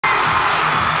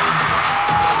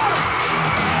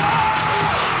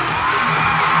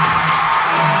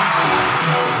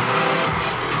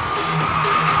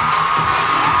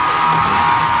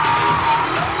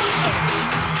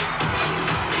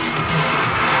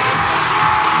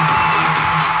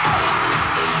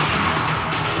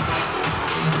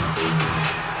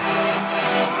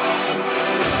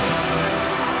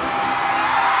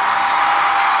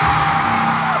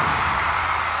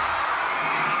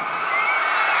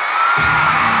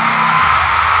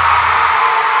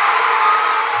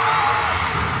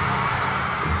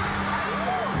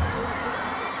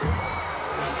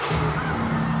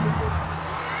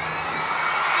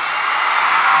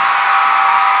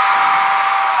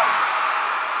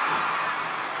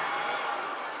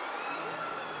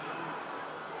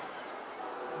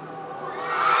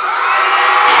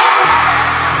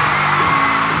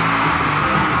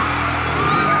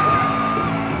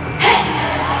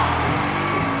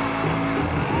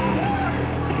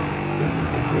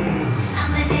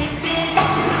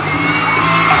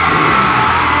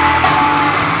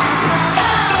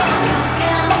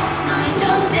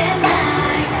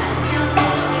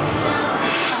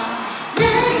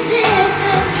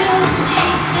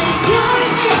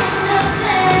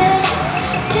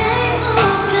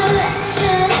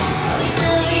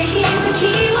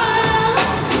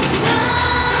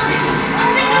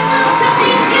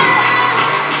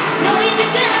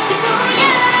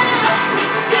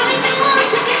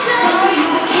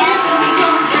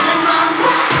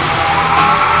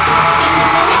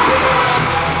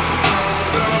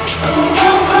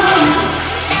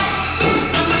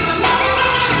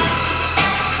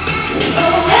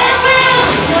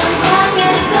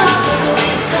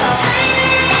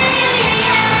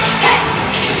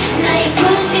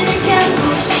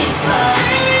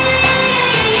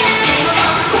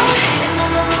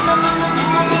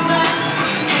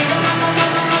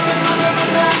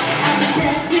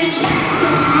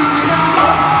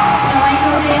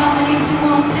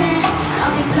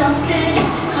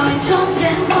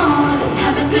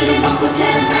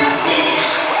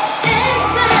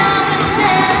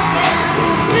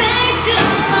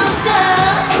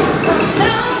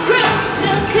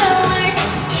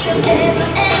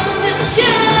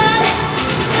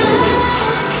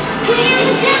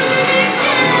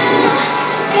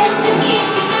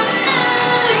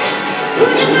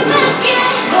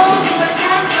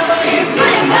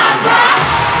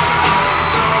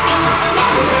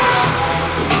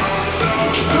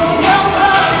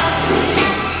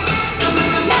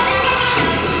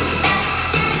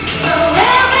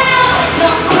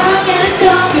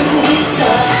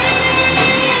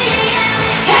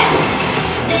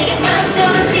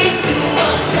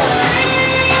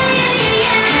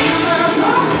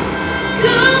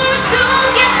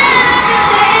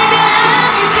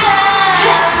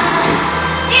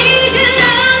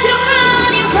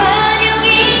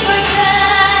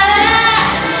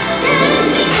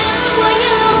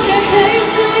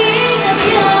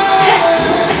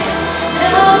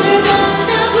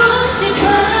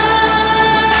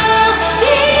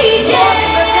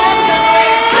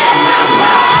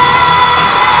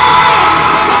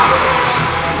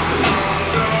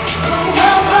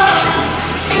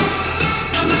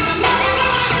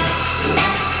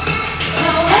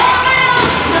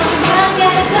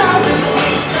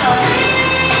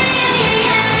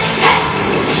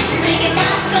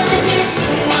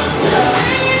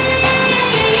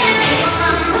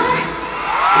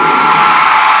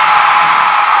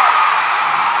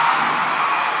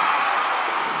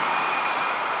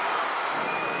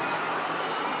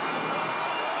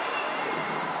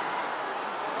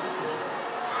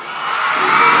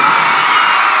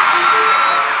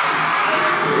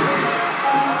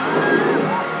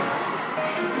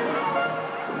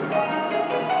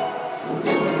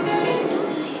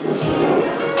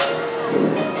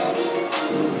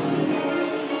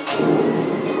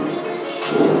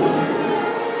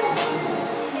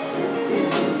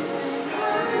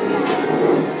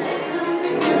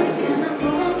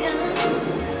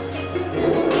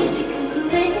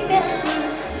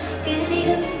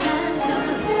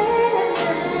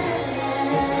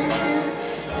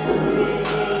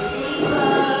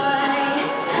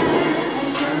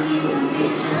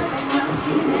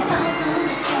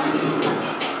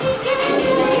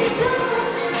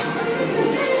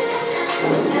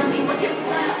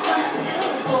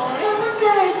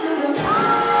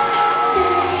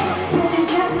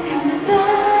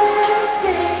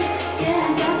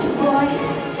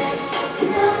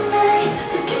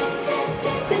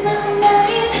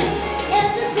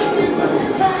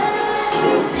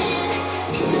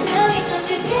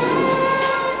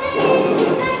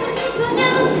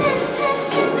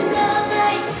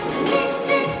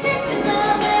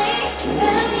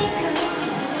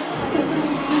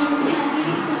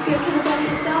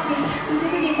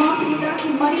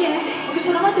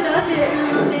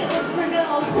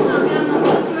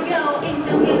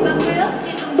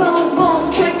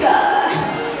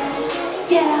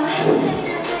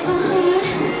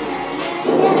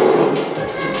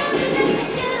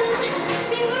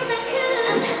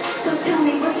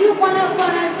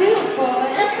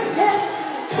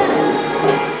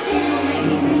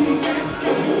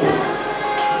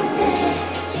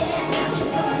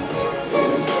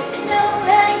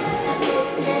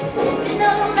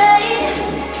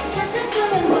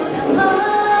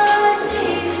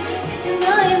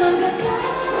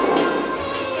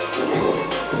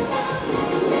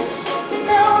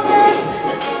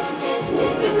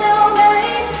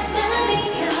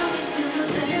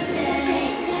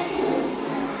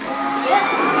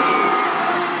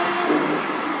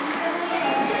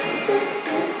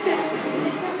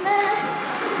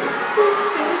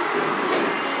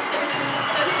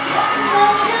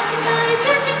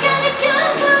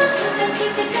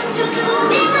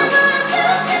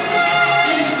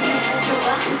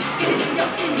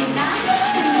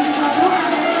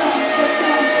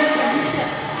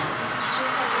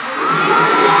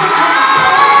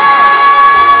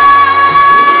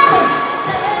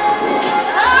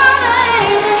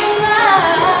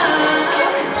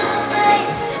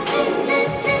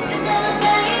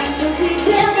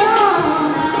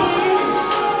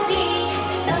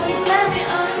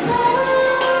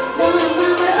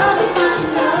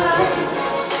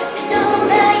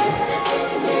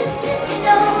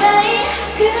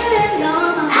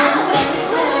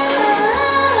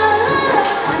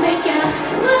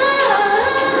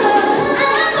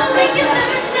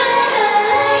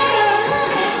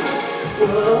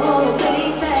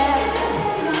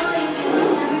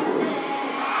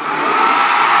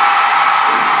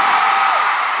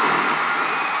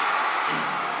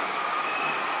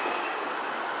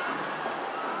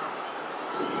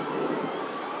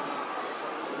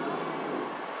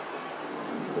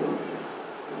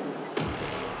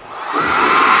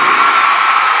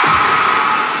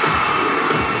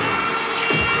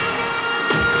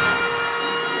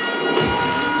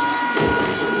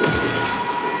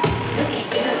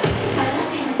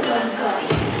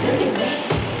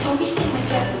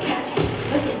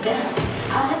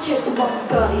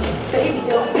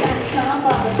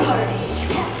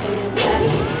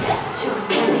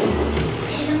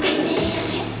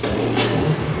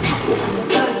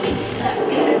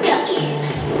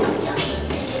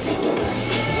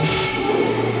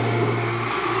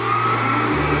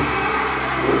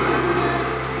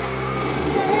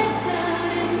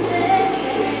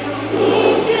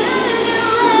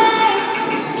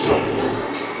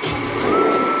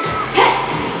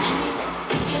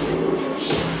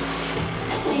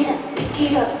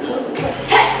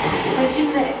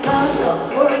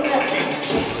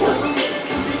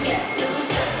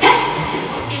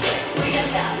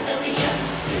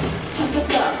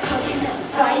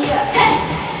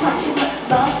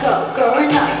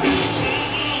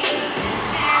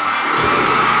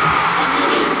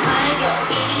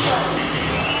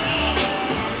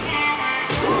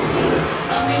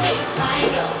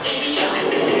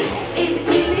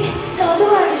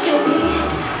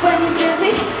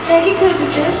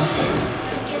그저듯이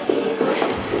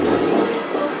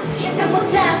예상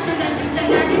못한 순간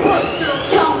등장하지 볼수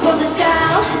처음 보는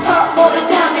스타일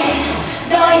모르다네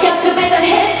너의 약점에 단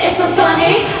hit it's so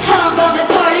funny 한 밤의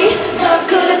party 널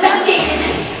끌어당긴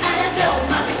알아도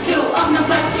막을 수 없는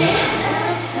바지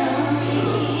낯선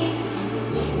기분이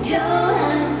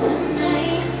묘한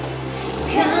tonight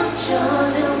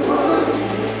감춰둔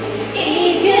오늘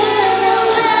이끄는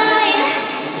line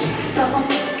Don't want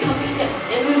me coming down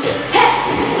illusion Hey!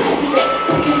 I think that's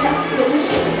okay now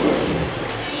delicious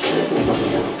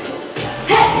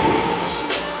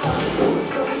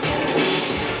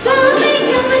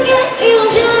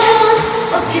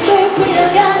집을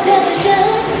불려간다는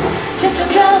샷 점점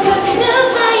더 커지는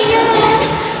fire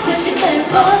관심을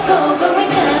뻗고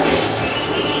going up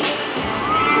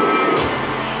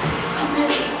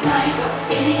겁내지 말고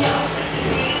이리 와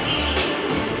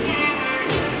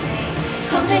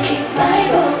겁내지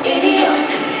말고 이리 와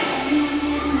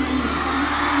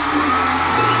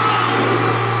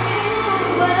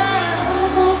All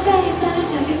of my face 나를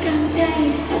자극하는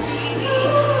taste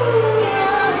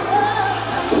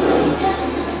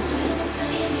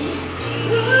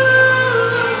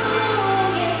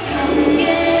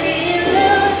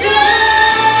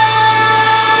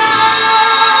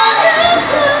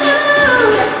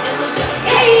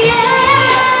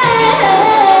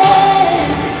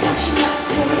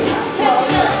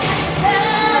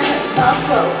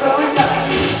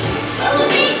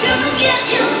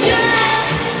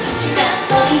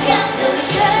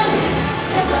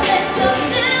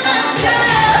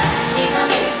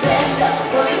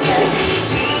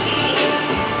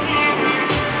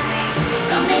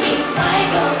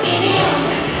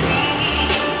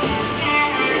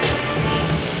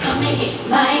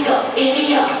말고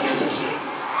이리 와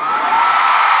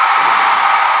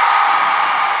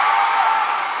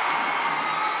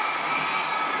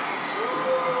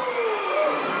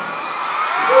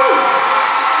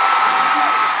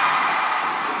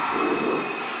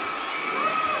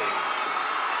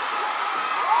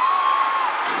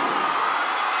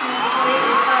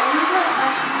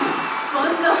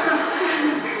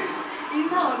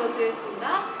인사 먼저 드리겠습니다.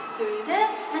 둘, 셋.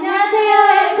 안녕하세요,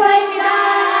 에스파입니다.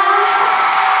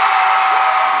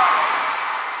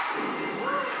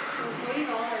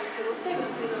 저희가 이렇게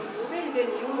롯데면세점 모델이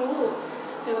된 이후로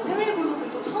저희가 패밀리 콘서트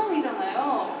또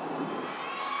처음이잖아요.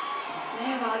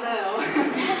 네, 맞아요.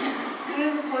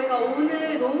 그래서 저희가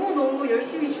오늘 너무너무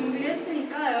열심히 준비를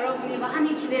했으니까 여러분이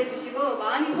많이 기대해 주시고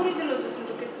많이 소리 질러 주셨으면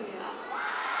좋겠습니다.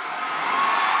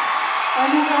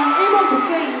 얼마 전 일본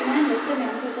도쿄에 있는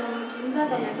롯데면세점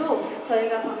긴사점에도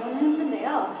저희가 방문을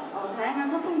했는데요. 다양한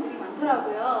상품들이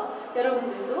많더라고요.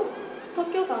 여러분들도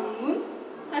도쿄 방문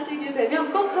하시게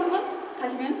되면 꼭 한번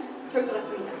가시면 좋을 것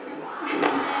같습니다.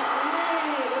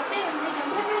 오늘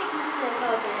롯데면세점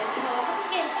패밀리콘서트에서 저희가 에스파와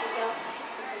함께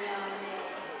즐겨주세요.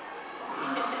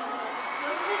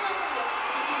 면세점은 역시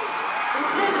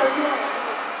롯데면세점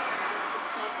아니겠습니까?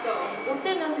 맞죠?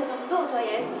 롯데면세점도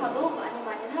저희 에스파도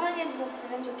많이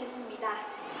사랑해주셨으면 좋겠습니다.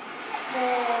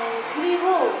 네,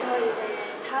 그리고 저희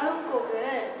이제 다음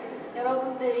곡을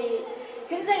여러분들이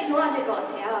굉장히 좋아하실 것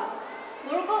같아요.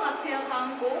 뭘 것 같아요,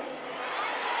 다음 곡?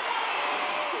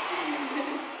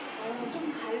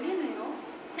 좀 갈리네요.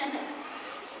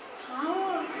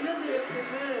 다음으로 들려드릴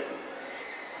곡은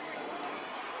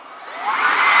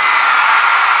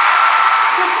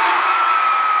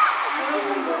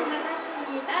아시는 분 다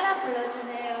같이 따라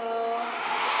불러주세요.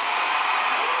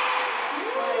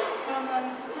 좋아요.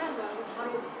 그러면 지체하지 말고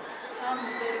바로 다음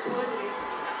무대를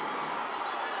보여드리겠습니다.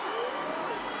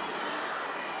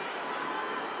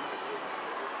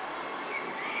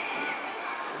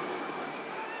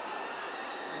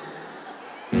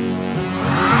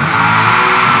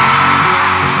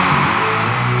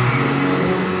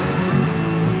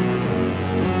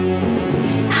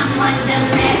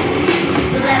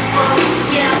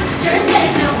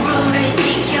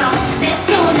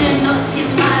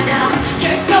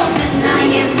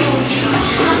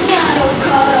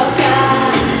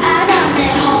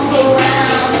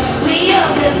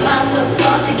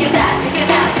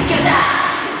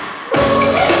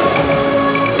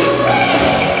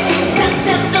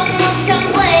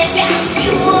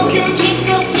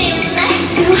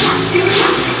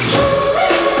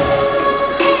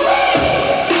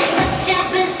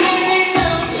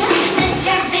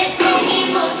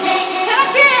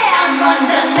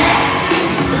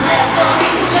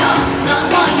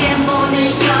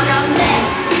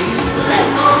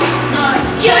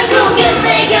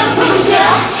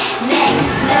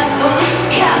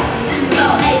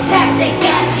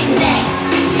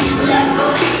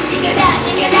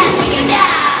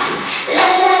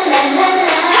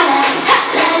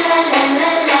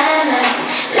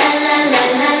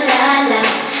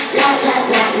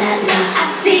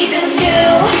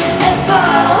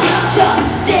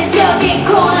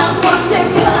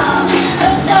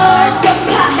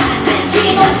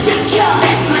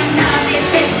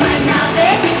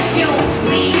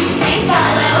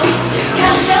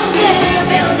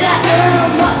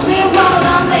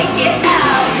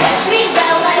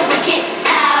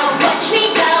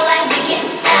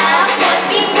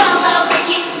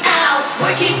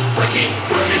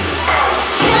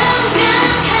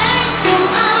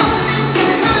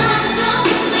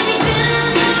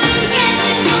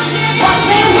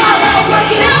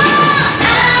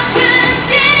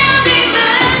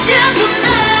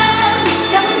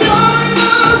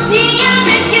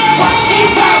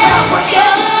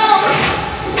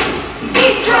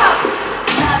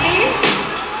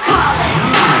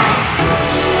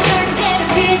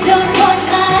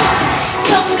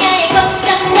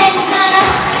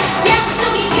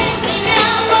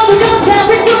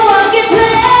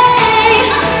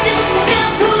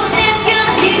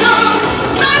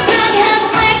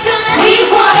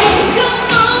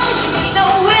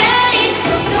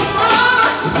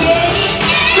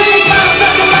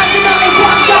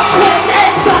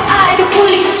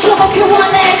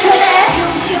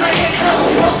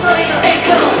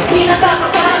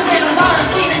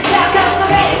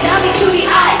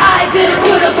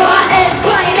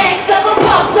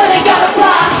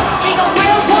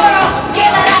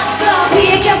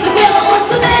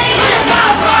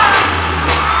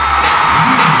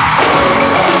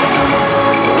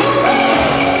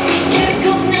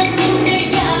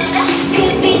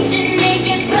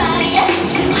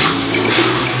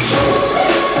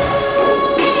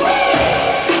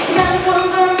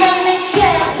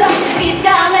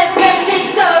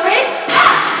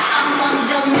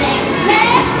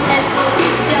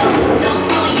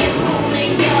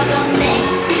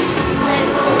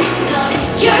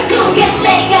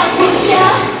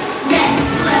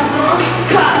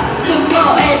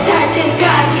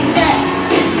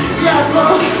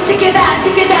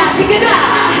 죽여라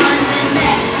On the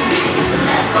next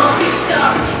level 더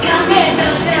강해져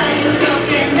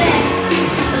자유롭게 next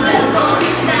level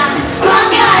난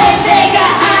광야의 내가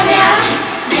아냐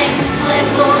next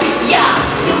level 야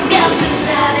숨같은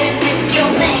나를 느껴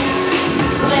next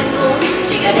level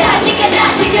죽여라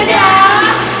죽여라 죽여라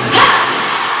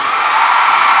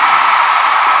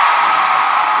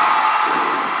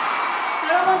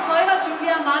여러분 저희가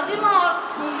준비한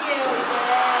마지막 곡이에요 이제.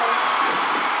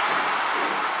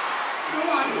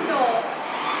 너무 아쉽죠?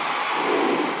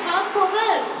 다음 곡은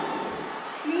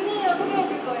닝닝이가 소개해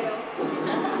줄 거예요.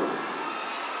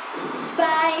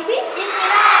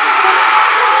 스파이시입니다.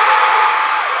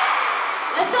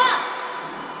 Let's go!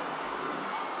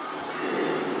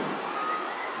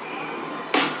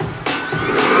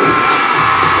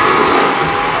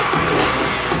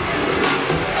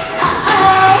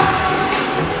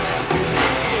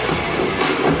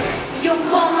 You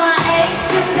want my A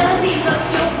to the Z but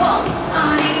you won't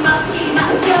아니 막지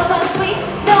맞춰봐 sweet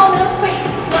너는 free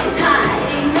what's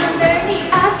hiding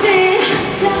underneath I see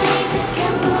슬리직한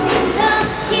물은 너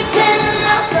기대는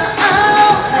없어 oh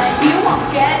but you won't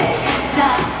get it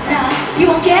nah you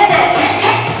won't get it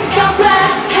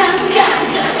깜빡한 순간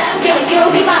yeah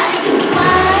you'll be mine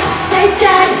살짝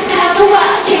다가와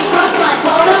can't cross my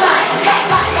borderline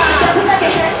따분하게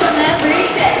했던 every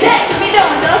day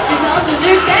미로운 덕지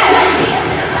던져줄게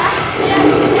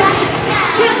Just right now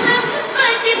Cause I'm too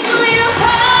spicy for your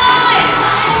heart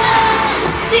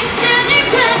심장을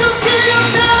파고들어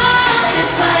너 Too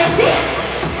spicy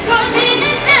번지는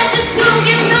자극 속에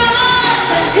너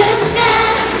그 순간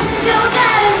또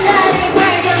다른 나를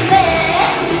발견해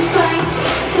Too spicy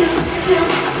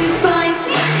too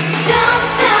spicy Don't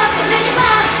stop 내지 마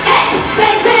Hey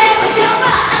baby 맞춰봐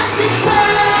I'm too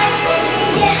spicy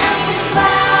Yeah I'm too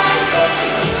spicy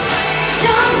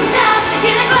Don't stop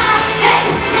getting by Hey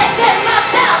let's set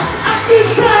myself I'm too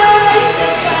spicy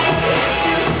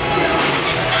too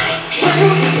spicy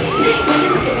When you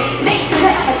look at me cause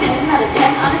I'm a 10 out of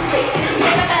 10 honestly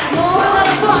내가 다른 more than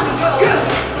a funny road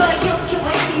But you keep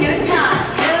wasting your time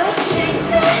You chase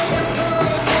me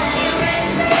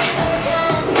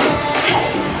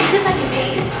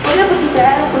원래부터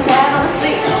better so bad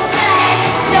honestly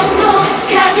정도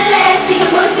가질래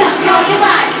지금부터 call you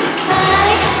mine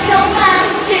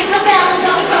도망칠 거면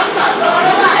don't cross my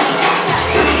borderline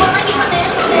원하기만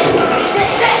해도 돼 every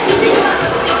day 이제 그만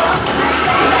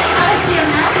알았지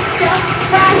않나 just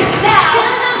right now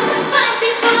Cause I'm too spicy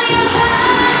for your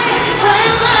heart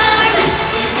Fire alarm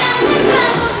심장을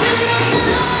파고들어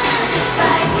너 Too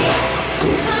spicy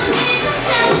번지는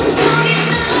자국 속에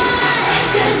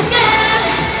너그 순간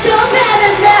또 다른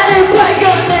나를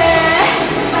발견해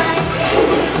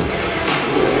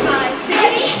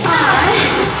Spicy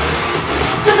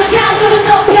좀더 강도를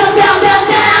높여 down down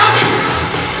down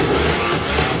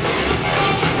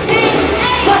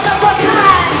What the fuck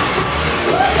high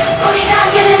우리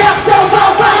관계는 없어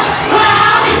wow wow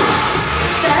wow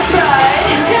That's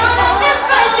right Cause I'm too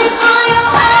spicy for your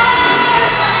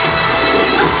heart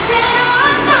새로운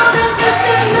모든 끝은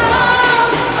너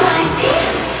Too spicy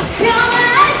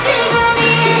변화할 시간이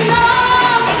너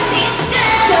지금 이 순간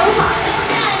So hot 또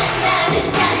다른 나를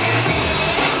찾아내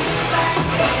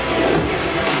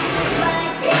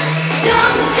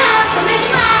Don't stop 내지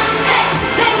마 Hey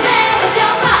baby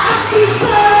맞춰봐 I'm too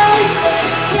spicy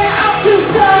Yeah I'm too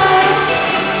spicy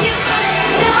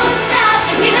Don't stop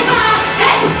getting by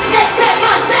Hey let's set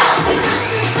myself I'm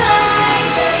too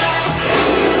spicy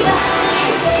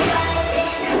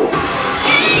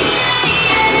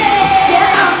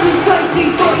Yeah I'm too spicy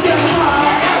for your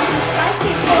heart I'm too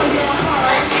spicy for your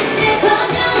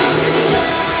heart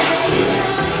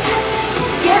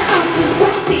Yeah I'm too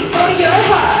spicy for your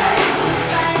heart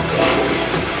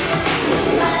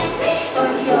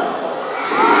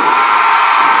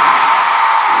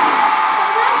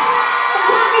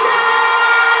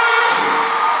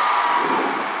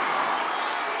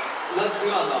난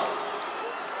지금 안 나.